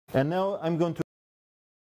And now I'm going to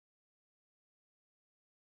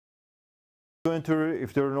enter,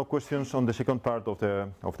 if there are no questions, on the second part of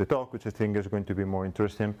the talk, which I think is going to be more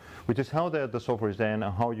interesting, which is how the software is done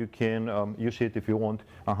and how you can use it if you want,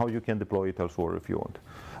 and how you can deploy it elsewhere if you want.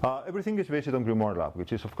 Everything is based on Grimoire Lab,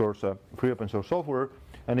 which is of course a free open source software,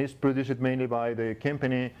 and is produced mainly by the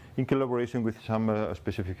company in collaboration with some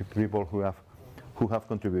specific people who have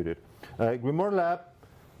contributed. Grimoire Lab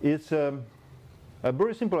is a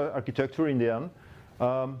very simple architecture in the end.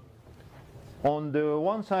 On the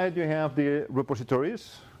one side you have the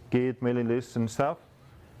repositories, Git, mailing lists and stuff,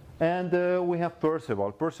 and we have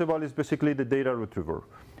Perceval. Perceval is basically the data retriever.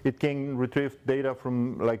 It can retrieve data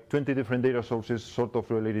from like 20 different data sources sort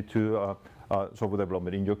of related to software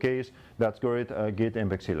development. In your case, that's Git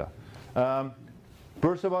and Vexilla.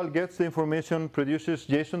 Perceval gets the information, produces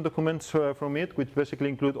JSON documents from it, which basically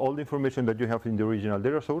include all the information that you have in the original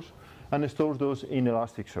data source, and stores those in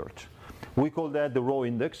Elasticsearch. We call that the raw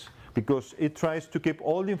index, because it tries to keep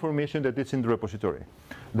all the information that is in the repository.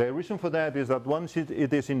 The reason for that is that once it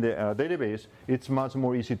is in the database, it's much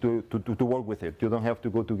more easy to work with it. You don't have to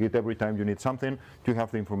go to Git every time you need something. You have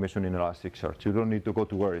the information in Elasticsearch. You don't need to go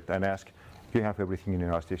to Git and ask, you have everything in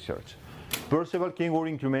Elasticsearch. Perceval can work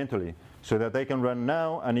incrementally, so that I can run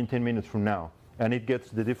now and in 10 minutes from now. And it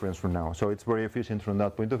gets the difference from now. So it's very efficient from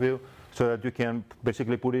that point of view, so that you can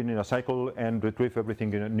basically put it in a cycle and retrieve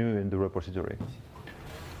everything new in the repository.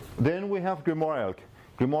 Then we have Grimoire Elk.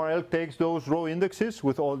 Grimoire Elk takes those raw indexes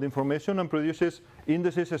with all the information and produces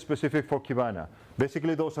indices specific for Kibana.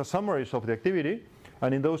 Basically, those are summaries of the activity,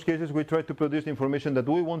 and in those cases, we try to produce the information that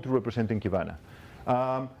we want to represent in Kibana.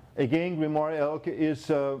 Again, Grimoire Elk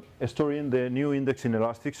is storing the new index in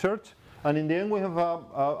Elasticsearch, and in the end, we have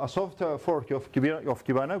a soft fork of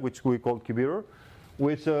Kibana, which we call Kibir,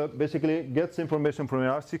 which basically gets information from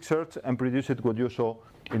Elasticsearch and produces what you saw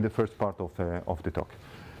in the first part of the talk.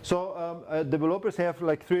 So developers have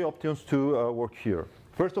like 3 options to work here.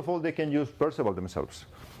 First of all, they can use Perceval themselves,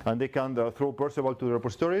 and they can throw Perceval to the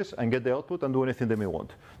repositories and get the output and do anything they may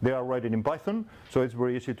want. They are writing in Python, so it's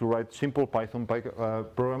very easy to write simple Python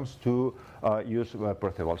programs to use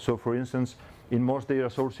Perceval. So for instance, in most data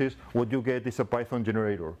sources, what you get is a Python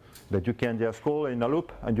generator that you can just call in a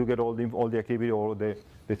loop, and you get all the activity, all the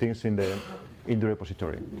things in the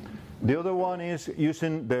repository. The other one is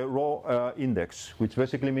using the raw index, which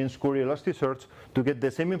basically means query Elasticsearch to get the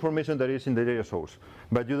same information that is in the data source.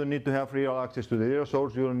 But you don't need to have real access to the data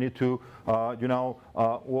source. You don't need to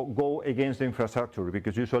go against the infrastructure,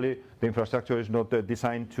 because usually the infrastructure is not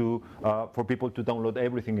designed for people to download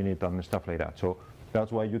everything in it and stuff like that. So that's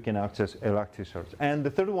why you can access Elasticsearch. And the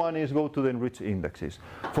third one is go to the enriched indexes.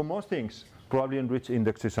 For most things, probably enriched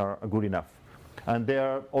indexes are good enough. And they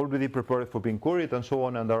are already prepared for being queried and so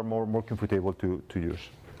on, and are more comfortable to use.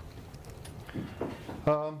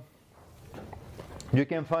 You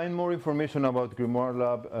can find more information about Grimoire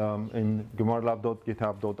Lab in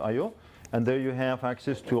grimoirelab.github.io, and there you have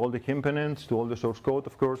access to all the components, to all the source code,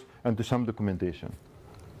 of course, and to some documentation.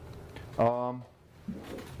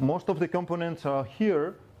 Most of the components are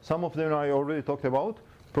here. Some of them I already talked about.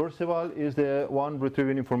 Perceval is the one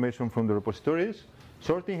retrieving information from the repositories.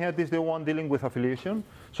 Sorting Hat is the one dealing with affiliation.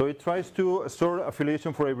 So it tries to store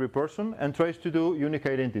affiliation for every person and tries to do unique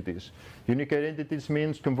identities. Unique identities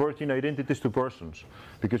means converting identities to persons,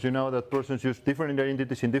 because you know that persons use different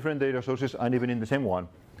identities in different data sources and even in the same one.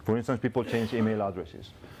 For instance, people change email addresses.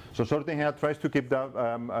 So Sorting Hat tries to keep that,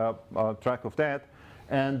 track of that,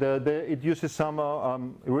 and it uses some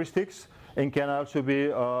heuristics and can also be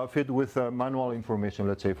fed with manual information,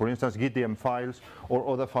 let's say, for instance, GitDM files or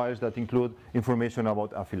other files that include information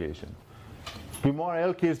about affiliation. Grimoire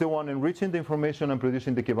Elk is the one enriching the information and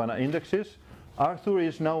producing the Kibana indexes. Arthur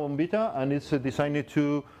is now on beta, and it's designed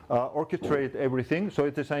to orchestrate everything, so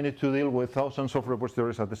it's designed to deal with thousands of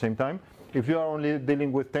repositories at the same time. If you are only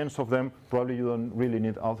dealing with tens of them, probably you don't really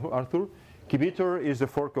need Arthur. Kibitor is the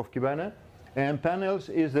fork of Kibana. And panels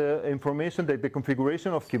is the information, the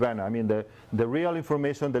configuration of Kibana. I mean, the real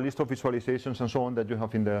information, the list of visualizations and so on that you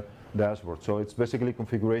have in the dashboard. So it's basically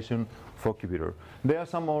configuration for Kibitor. There are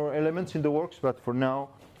some more elements in the works, but for now,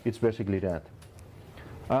 it's basically that.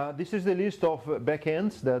 This is the list of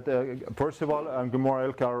backends that Perceval and Grimoire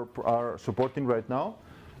Elk are supporting right now.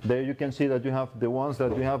 There you can see that you have the ones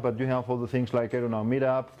that you have, but you have all the things like, I don't know,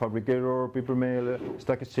 Meetup, Fabricator, Papermail,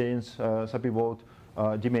 Stack Exchange, SappyVote,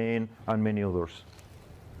 Gmain, and many others.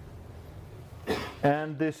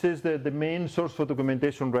 And this is the main source for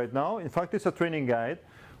documentation right now. In fact, it's a training guide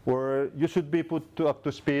where you should be put up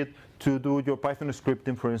to speed to do your Python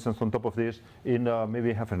scripting, for instance, on top of this in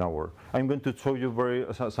maybe half an hour. I'm going to show you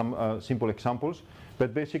some simple examples,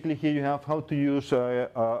 but basically here you have how to use how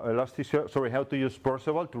to use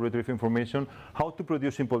Perceval to retrieve information, how to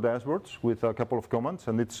produce simple dashboards with a couple of commands,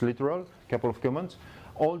 and it's literal, couple of commands.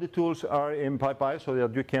 All the tools are in PyPy so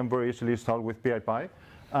that you can very easily start with PyPy,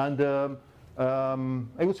 and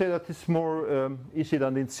I would say that it's more easy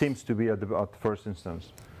than it seems to be at first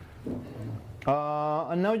instance.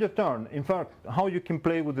 And now your turn. In fact, how you can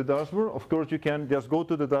play with the dashboard, of course you can just go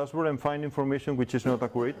to the dashboard and find information which is not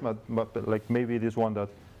accurate, but like maybe this one that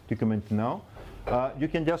you comment now. You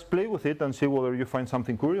can just play with it and see whether you find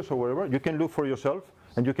something curious or whatever. You can look for yourself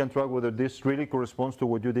and you can track whether this really corresponds to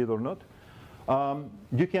what you did or not.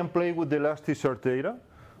 You can play with the Elasticsearch data.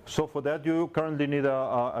 So for that you currently need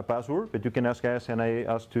a password, but you can ask us, and I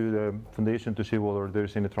asked to the foundation to see whether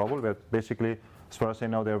there's any trouble, but basically as far as I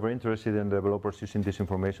know they're very interested in developers using this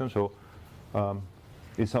information, so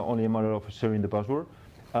it's only a matter of sharing the password.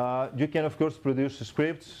 You can of course produce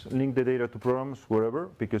scripts, link the data to programs, wherever,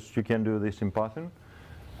 because you can do this in Python.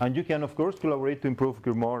 And you can of course collaborate to improve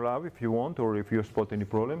Grimoire Lab if you want, or if you spot any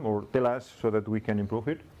problem, or tell us so that we can improve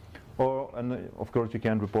it. And of course you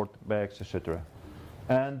can report bugs, etc.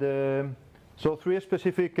 And so 3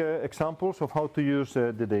 specific examples of how to use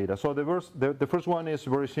the data. So the first one is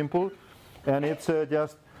very simple, and it's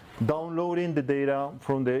just downloading the data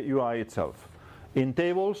from the UI itself. In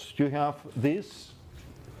tables you have this,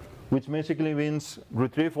 which basically means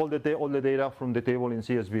retrieve all the data from the table in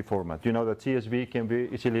CSV format. You know that CSV can be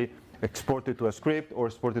easily exported to a script or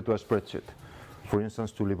exported to a spreadsheet, for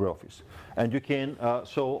instance to LibreOffice. And you can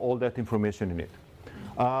show all that information in it.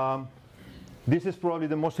 This is probably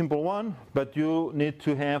the most simple one, but you need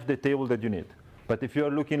to have the table that you need. But if you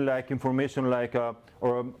are looking like information like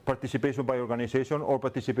or participation by organization or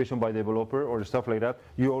participation by developer or stuff like that,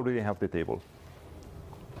 you already have the table.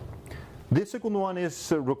 This second one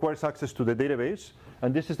is requires access to the database,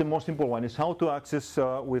 and this is the most simple one. Is how to access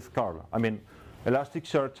with curl. I mean,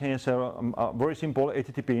 Elasticsearch has a very simple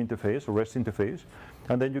HTTP interface or REST interface,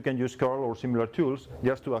 and then you can use curl or similar tools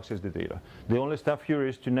just to access the data. The only stuff here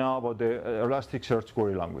is to know about the Elasticsearch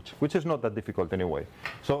query language, which is not that difficult anyway.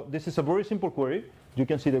 So this is a very simple query. You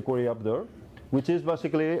can see the query up there, which is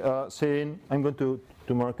basically saying, I'm going to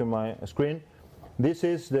mark on my screen, this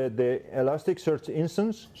is the Elasticsearch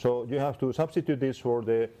instance, so you have to substitute this for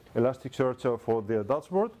the Elasticsearch for the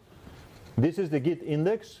dashboard. This is the Git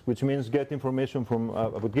index, which means get information from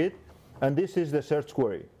about Git, and this is the search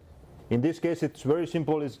query. In this case, it's very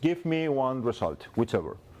simple. It's give me one result,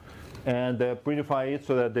 whichever, and prettify it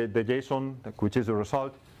so that the JSON, which is the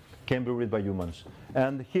result, can be read by humans.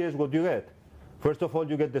 And here's what you get. First of all,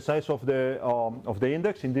 you get the size of the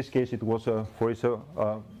index. In this case, it was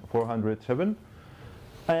 407.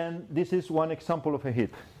 And this is one example of a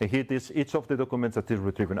hit. A hit is each of the documents that is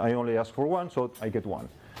retrieved. I only ask for one, so I get one.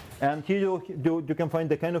 And here you can find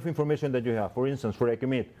the kind of information that you have. For instance, for a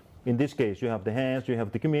commit, in this case, you have the hands, you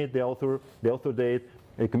have the commit, the author date,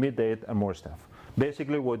 a commit date, and more stuff.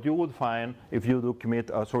 Basically, what you would find if you do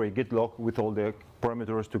git log with all the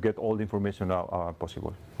parameters to get all the information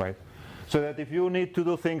possible, right? So that if you need to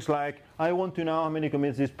do things like, I want to know how many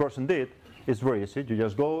commits this person did, it's very easy. You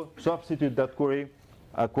just go substitute that query,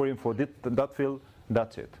 query for that field,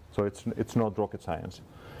 that's it. So it's not rocket science.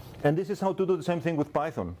 And this is how to do the same thing with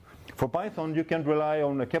Python. For Python, you can rely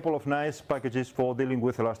on a couple of nice packages for dealing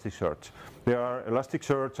with Elasticsearch. There are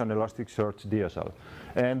Elasticsearch and Elasticsearch DSL.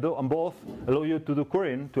 And both allow you to do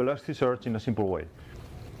querying to Elasticsearch in a simple way.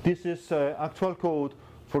 This is actual code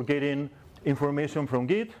for getting information from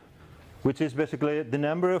Git, which is basically the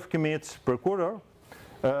number of commits per quarter,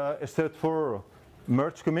 except for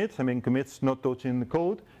merge commits, I mean commits not touching the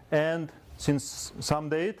code, and since some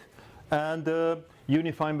date, and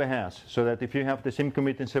unifying by hash, so that if you have the same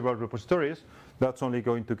commit in several repositories, that's only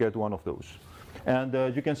going to get one of those.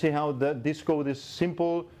 And you can see how this code is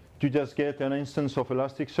simple. You just get an instance of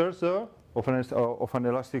Elasticsearch there, of an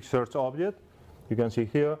Elasticsearch object. You can see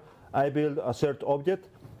here, I build a search object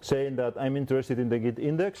saying that I'm interested in the Git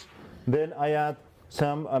index. Then I add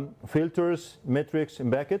some filters, metrics,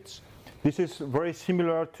 and buckets. This is very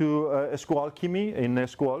similar to SQLalchemy. In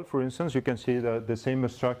SQL, for instance, you can see the same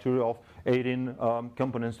structure of adding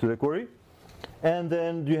components to the query. And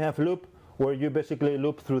then you have loop, where you basically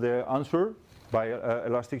loop through the answer by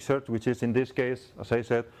Elasticsearch, which is in this case, as I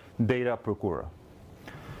said, data per quarter.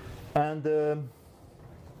 And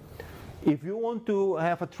if you want to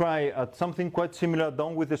have a try at something quite similar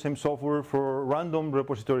done with the same software for random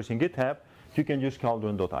repositories in GitHub, you can use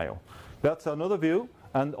cauldron.io. That's another view,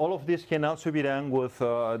 And all of this can also be done with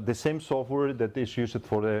the same software that is used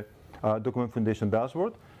for the document foundation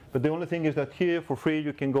dashboard. But the only thing is that here, for free,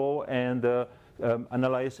 you can go and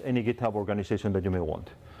analyze any GitHub organization that you may want.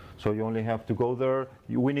 So you only have to go there.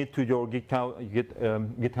 We need to your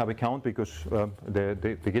GitHub account because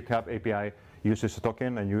the GitHub API uses a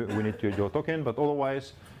token, and we need to use your token. But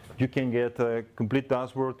otherwise, you can get a complete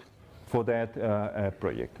dashboard for that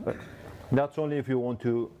project. That's only if you want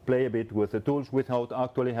to play a bit with the tools without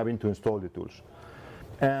actually having to install the tools.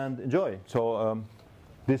 And enjoy. So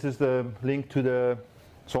this is the link to the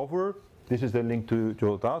software. This is the link to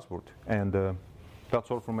your dashboard. And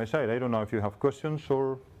that's all from my side. I don't know if you have questions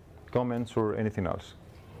or comments or anything else.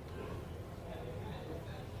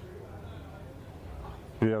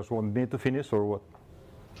 Do you guys want me to finish or what?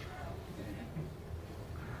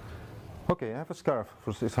 Okay, I have a scarf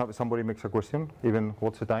for if somebody makes a question, even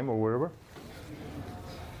what's the time or wherever.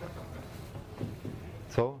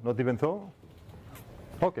 So, not even so?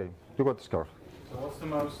 Okay, you got the scarf. So what's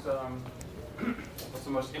the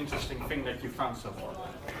most interesting thing that you found so far?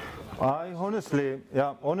 Honestly,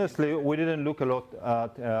 we didn't look a lot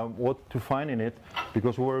at what to find in it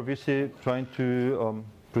because we were busy trying to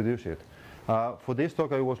produce it. For this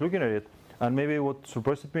talk, I was looking at it, and maybe what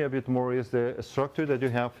surprised me a bit more is the structure that you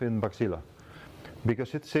have in Baxilla.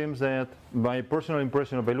 Because it seems that my personal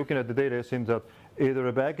impression by looking at the data, it seems that either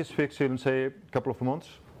a bug is fixed in, say, a couple of months,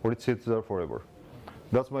 or it sits there forever.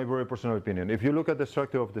 That's my very personal opinion. If you look at the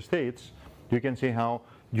structure of the states, you can see how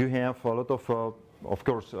you have a lot of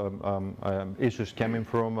course, issues coming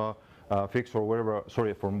from fix or wherever,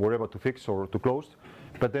 from wherever to fix or to closed.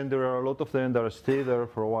 But then there are a lot of them that stay there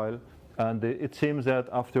for a while. And it seems that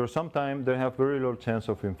after some time, they have very low chance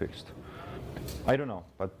of being fixed. I don't know,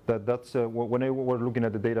 but that's when I was looking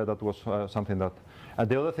at the data, that was something that. And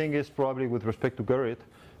the other thing is probably with respect to Gerrit,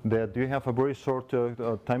 that you have a very short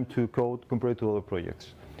time to code compared to other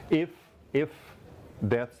projects. If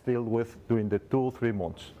that's dealt with during the 2-3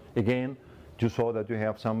 months, again, you saw that you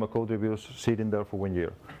have some code reviews sitting there for 1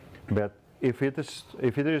 year. But if it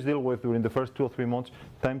is dealt with during the first 2 or 3 months,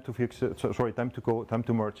 time to fix it, time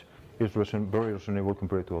to merge is very reasonable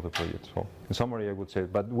compared to other projects. So in summary, I would say,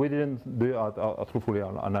 but we didn't do a truthful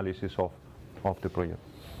analysis of the project.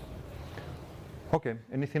 Okay,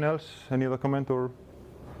 anything else? Any other comment or?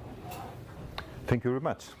 Thank you very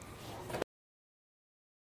much.